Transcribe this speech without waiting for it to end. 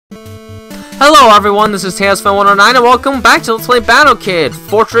Hello everyone, this is TailsFan109 and welcome back to Let's Play Battle Kid,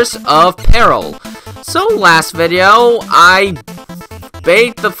 Fortress of Peril. So last video, I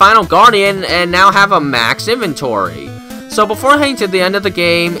bait the final guardian and now have a max inventory. So before heading to the end of the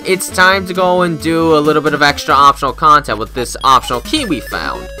game, it's time to go and do a little bit of extra optional content with this optional key we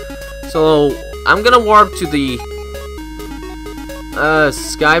found. So I'm gonna warp to the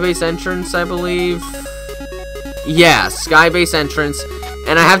Skybase entrance, I believe. Yeah, Skybase entrance.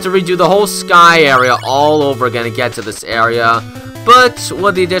 And I have to redo the whole sky area all over again to get to this area. But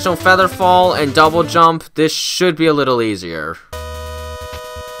with the additional feather fall and double jump, this should be a little easier.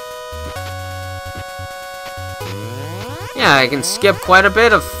 Yeah, I can skip quite a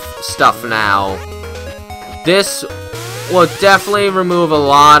bit of stuff now. This will definitely remove a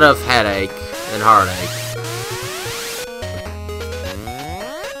lot of headache and heartache.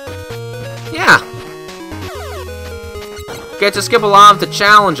 Yeah. Get to skip a lot of the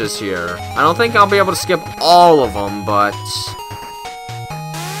challenges here. I don't think I'll be able to skip all of them, but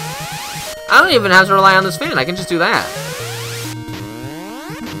I don't even have to rely on this fan. I can just do that.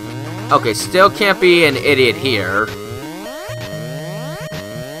 Okay, still can't be an idiot here.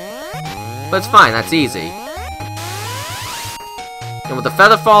 But it's fine, that's easy. And with the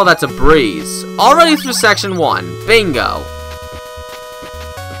feather fall, that's a breeze. Already through section 1. Bingo.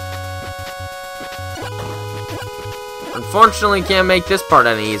 Unfortunately, can't make this part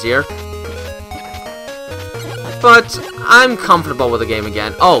any easier. But I'm comfortable with the game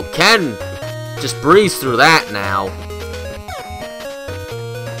again. Oh, can just breeze through that now.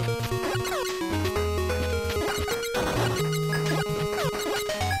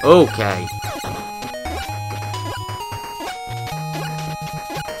 Okay.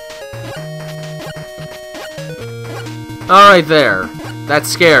 Alright there. That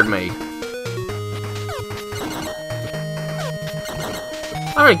scared me.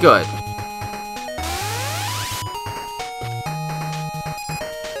 Alright, good.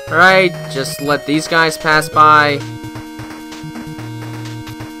 Alright, just let these guys pass by.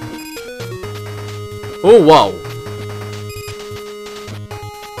 Oh, whoa.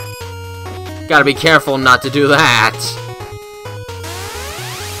 Gotta be careful not to do that.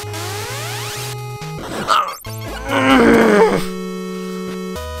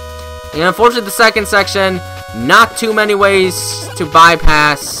 And unfortunately, the second section, not too many ways to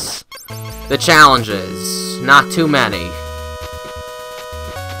bypass the challenges. Not too many.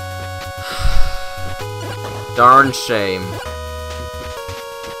 Darn shame.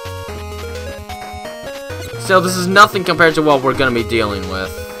 Still, this is nothing compared to what we're gonna be dealing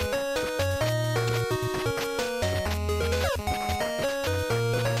with.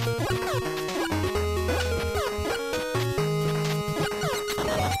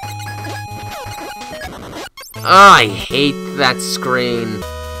 Oh, I hate that screen.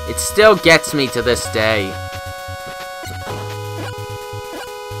 It still gets me to this day.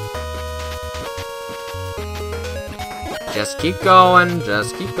 Just keep going,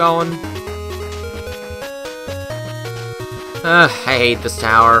 just keep going. I hate this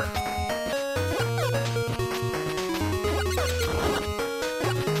tower.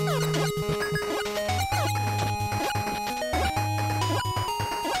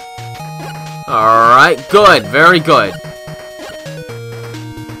 Alright, good, very good.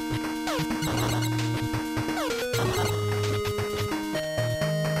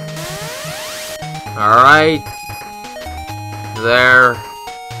 Alright. There.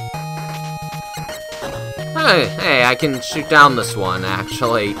 Hey, I can shoot down this one,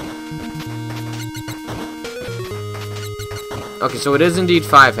 actually. Okay, so it is indeed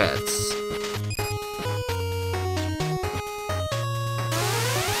 5 hits.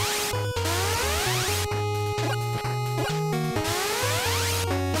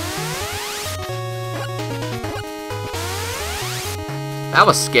 That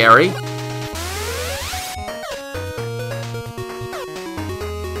was scary.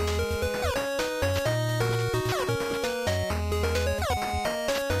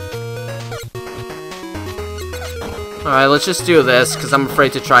 Alright, let's just do this, because I'm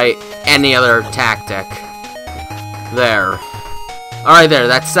afraid to try any other tactic. There. Alright, there,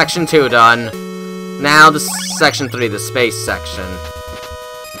 that's section 2 done. Now this is section 3, the space section.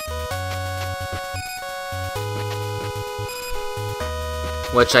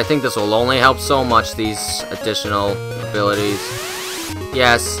 Which I think this will only help so much, these additional abilities.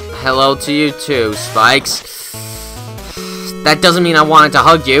 Yes, hello to you too, Spikes. That doesn't mean I wanted to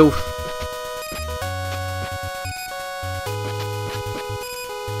hug you.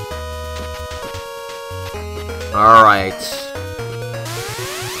 Alright.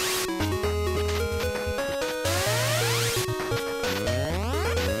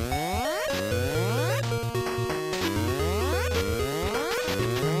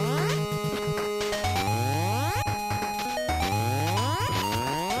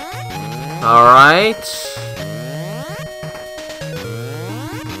 Alright.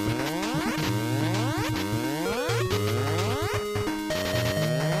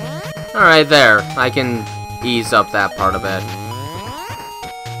 Alright, there. I can ease up that part a bit.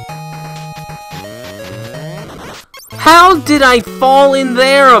 How did I fall in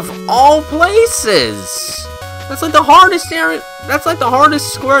there of all places? That's like the hardest area. That's like the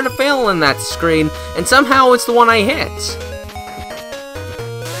hardest square to fail in that screen, and somehow it's the one I hit.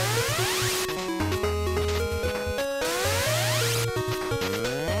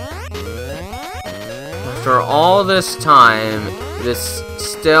 After all this time, this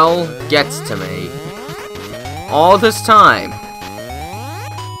still gets to me. All this time.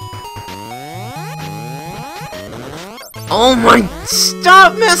 Oh my,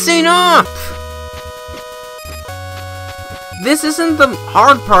 stop messing up! This isn't the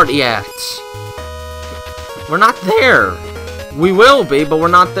hard part yet. We're not there. We will be, but we're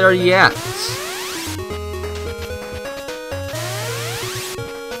not there yet.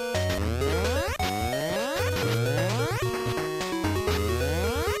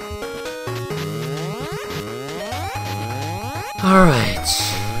 Alright.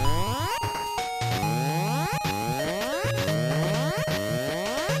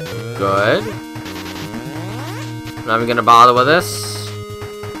 Good. Not even gonna bother with this.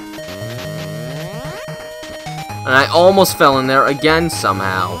 And I almost fell in there again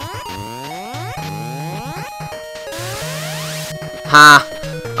somehow. Ha!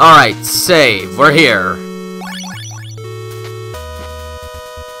 Alright, save. We're here.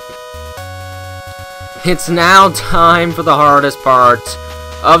 It's now time for the hardest part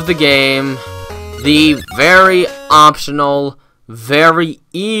of the game. The very optional, very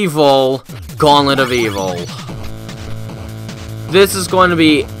evil Gauntlet of Evil. This is going to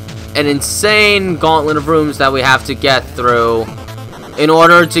be an insane gauntlet of rooms that we have to get through in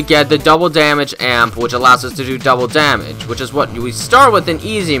order to get the double damage amp, which allows us to do double damage, which is what we start with in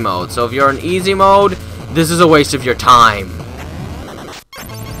easy mode. So if you're in easy mode, this is a waste of your time.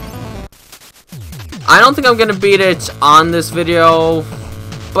 I don't think I'm gonna beat it on this video,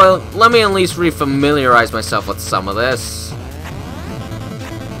 but let me at least refamiliarize myself with some of this.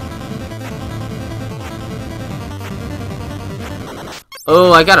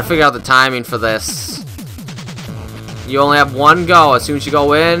 Oh, I gotta figure out the timing for this. You only have one go. As soon as you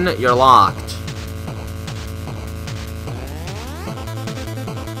go in, you're locked.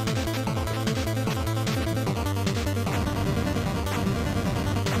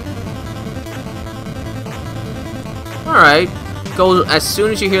 Alright. Go as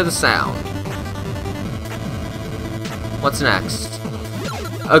soon as you hear the sound. What's next?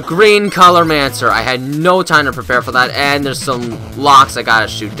 A green color mancer. I had no time to prepare for that, and there's some locks I gotta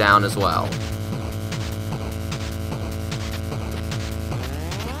shoot down as well.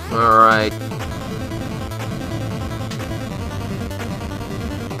 Alright.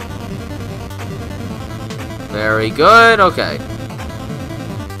 Very good, okay.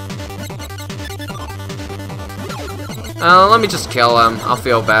 Let me just kill him. I'll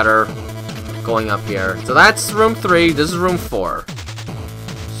feel better going up here. So that's room 3, this is room 4.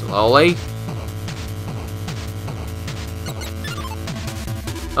 Slowly.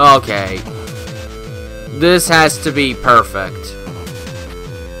 Okay. This has to be perfect.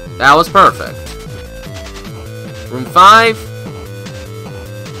 That was perfect. Room 5.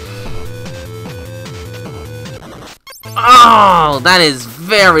 Oh, that is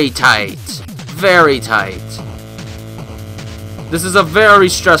very tight. Very tight. This is a very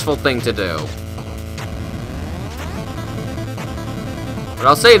stressful thing to do. But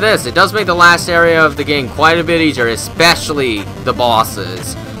I'll say this, it does make the last area of the game quite a bit easier, especially the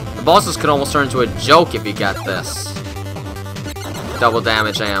bosses. The bosses could almost turn into a joke if you get this. Double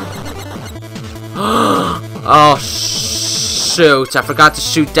damage amp. Oh, shoot. I forgot to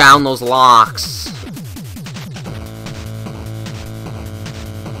shoot down those locks.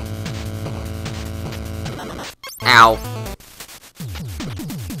 Ow.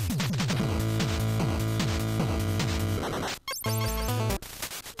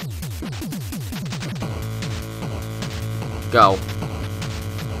 Go.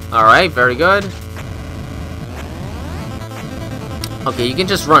 Alright, very good. Okay, you can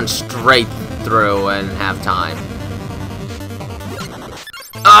just run straight through and have time.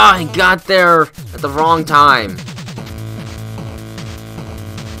 Ah, I got there at the wrong time.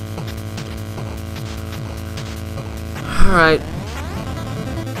 Alright.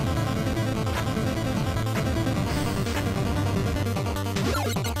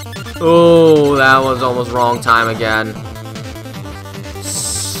 Oh, that was almost wrong time again.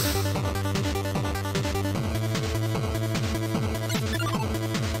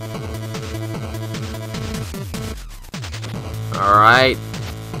 Alright.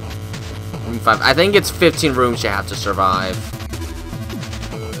 Room 5. I think it's 15 rooms you have to survive.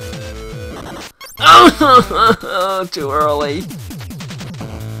 Oh, too early.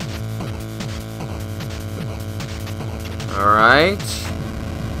 Alright.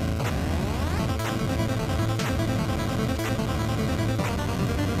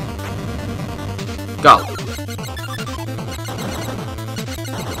 Go.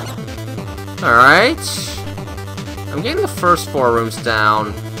 Alright. I'm getting the first 4 rooms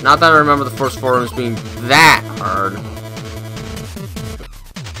down. Not that I remember the first 4 rooms being that hard.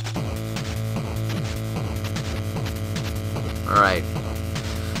 Alright.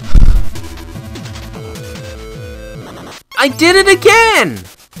 I did it again!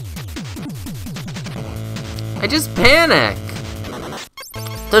 I just panic.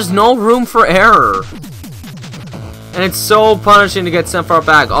 There's no room for error. And it's so punishing to get sent far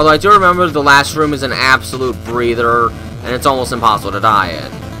back. Although I do remember the last room is an absolute breather, and it's almost impossible to die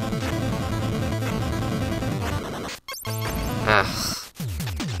in.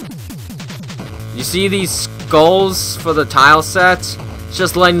 You see these skulls for the tile set? It's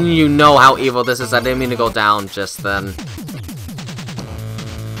just letting you know how evil this is. I didn't mean to go down just then.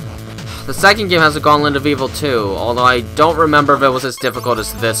 The second game has a Gauntlet of Evil too, although I don't remember if it was as difficult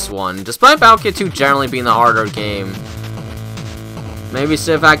as this one, despite Gauntlet 2 generally being the harder game. Maybe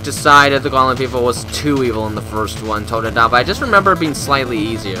Civac decided the Gauntlet of Evil was too evil in the first one, toned it down, but I just remember it being slightly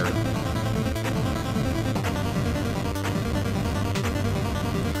easier.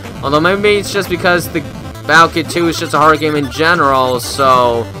 Although maybe it's just because the Gauntlet 2 is just a hard game in general,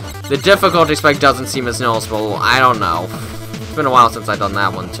 so the difficulty spike doesn't seem as noticeable. I don't know. It's been a while since I've done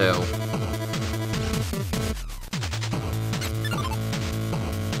that one too.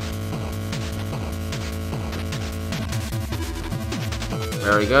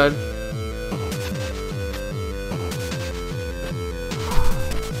 Very good.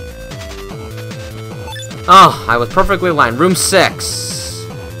 Oh, I was perfectly aligned. Room 6.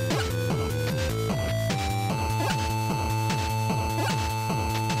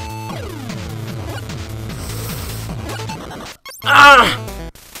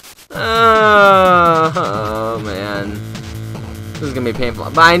 Oh, man. This is gonna be painful.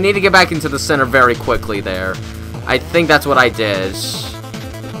 But I need to get back into the center very quickly there. I think that's what I did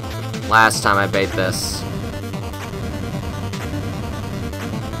last time I bait this.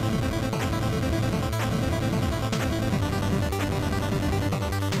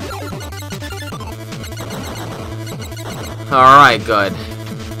 Alright, good.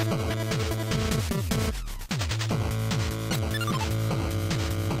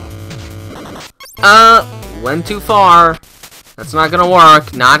 Went too far. That's not gonna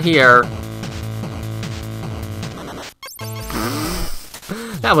work. Not here.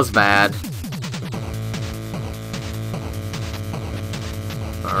 That was bad.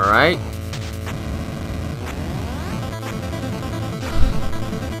 Alright.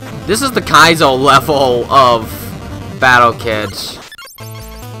 This is the Kaizo level of Battle Kid,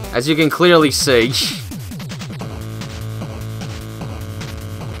 as you can clearly see.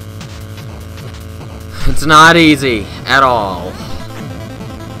 It's not easy at all.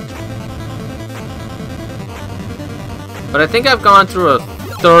 But I think I've gone through a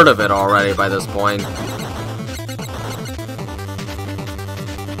third of it already by this point.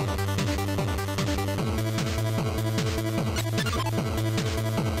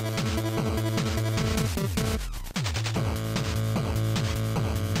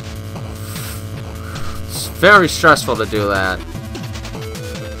 It's very stressful to do that.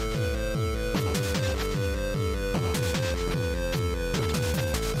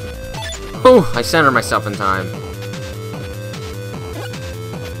 Whew, I centered myself in time.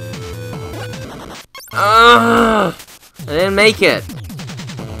 I didn't make it.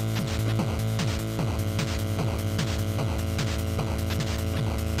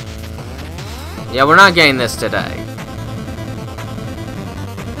 Yeah, we're not getting this today.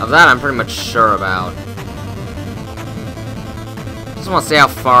 Of that, I'm pretty much sure about. Just want to see how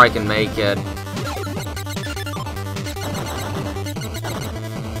far I can make it.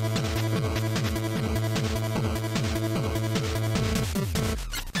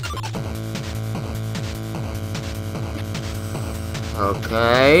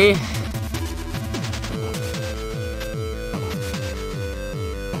 Okay.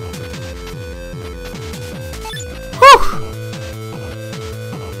 Whew!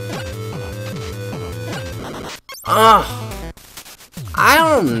 I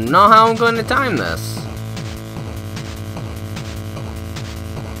don't know how I'm going to time this.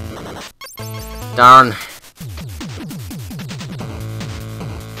 Darn.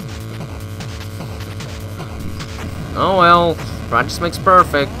 Oh well. Practice makes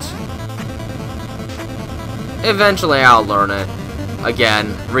perfect. Eventually I'll learn it.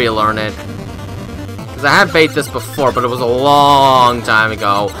 Again, relearn it. Because I have bait this before, but it was a long time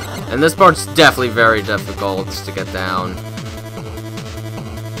ago. And this part's definitely very difficult to get down.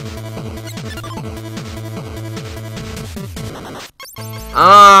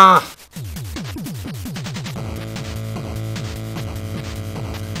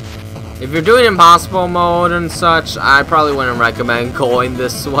 If you're doing impossible mode and such, I probably wouldn't recommend going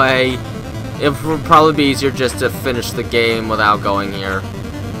this way. It would probably be easier just to finish the game without going here.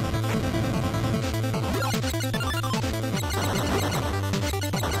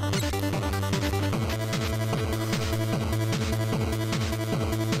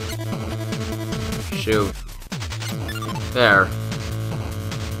 Shoot. There.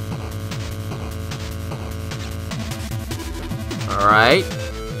 Alright.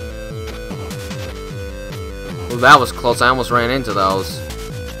 Ooh, that was close. I almost ran into those.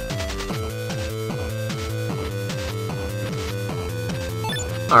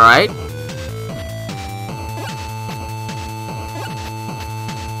 Alright.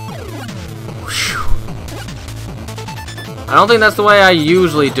 I don't think that's the way I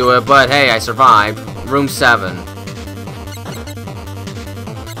usually do it, but hey, I survived. Room 7.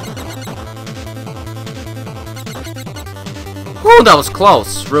 Whew, that was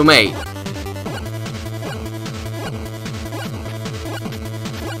close. Room 8.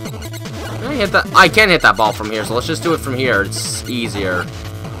 I can't hit that ball from here, so let's just do it from here. It's easier.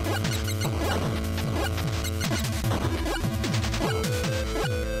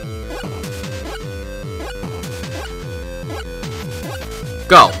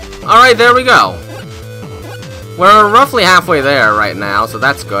 Go. Alright, there we go. We're roughly halfway there right now, so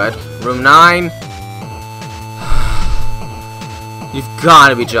that's good. Room 9. You've got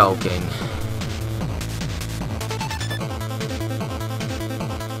to be joking.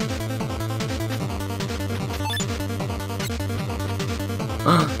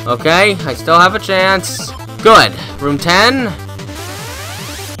 Okay, I still have a chance. Good. Room 10.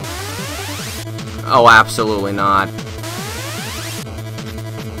 Oh, absolutely not.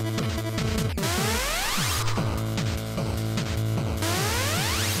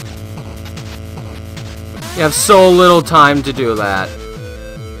 You have so little time to do that.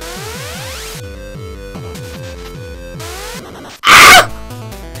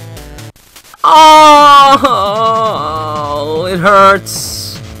 Ah! Oh, it hurts.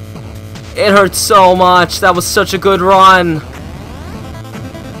 It hurts so much. That was such a good run.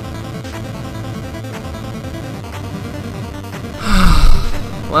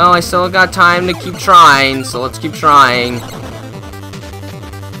 Well, I still got time to keep trying, so let's keep trying.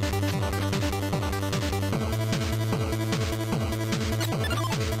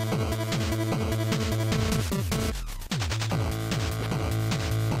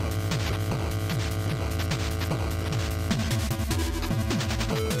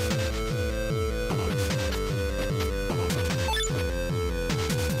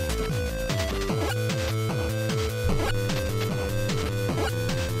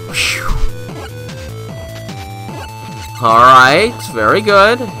 Alright, very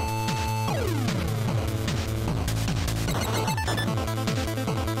good.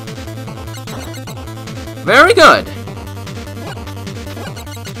 Very good.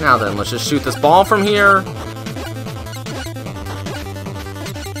 Now then, let's just shoot this ball from here.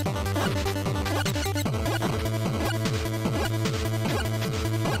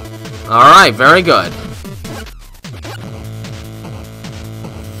 Alright, very good.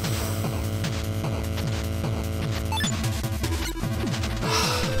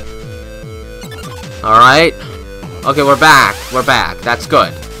 Alright. Okay, we're back. We're back. That's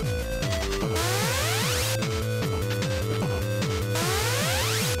good.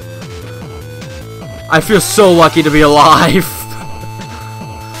 I feel so lucky to be alive.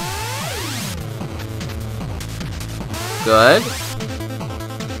 Good.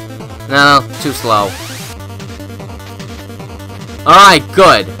 No, too slow. Alright,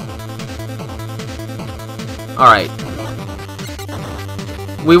 good. Alright.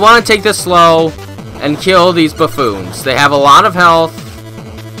 We want to take this slow and kill these buffoons. They have a lot of health,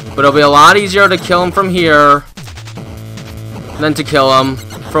 but it'll be a lot easier to kill them from here than to kill them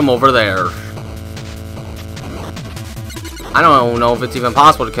from over there. I don't know if it's even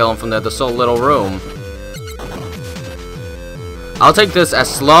possible to kill them from there. There's so little room. I'll take this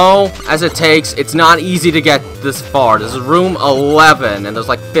as slow as it takes. It's not easy to get this far. This is room 11, and there's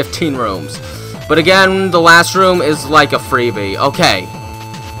like 15 rooms. But again, the last room is like a freebie. Okay.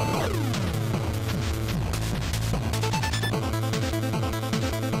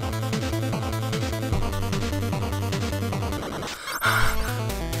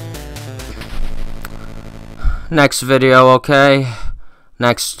 next video, okay?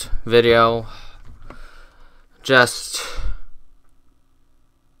 Next video. Just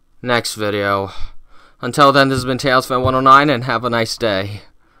next video. Until then, this has been Tailsfan109, and have a nice day.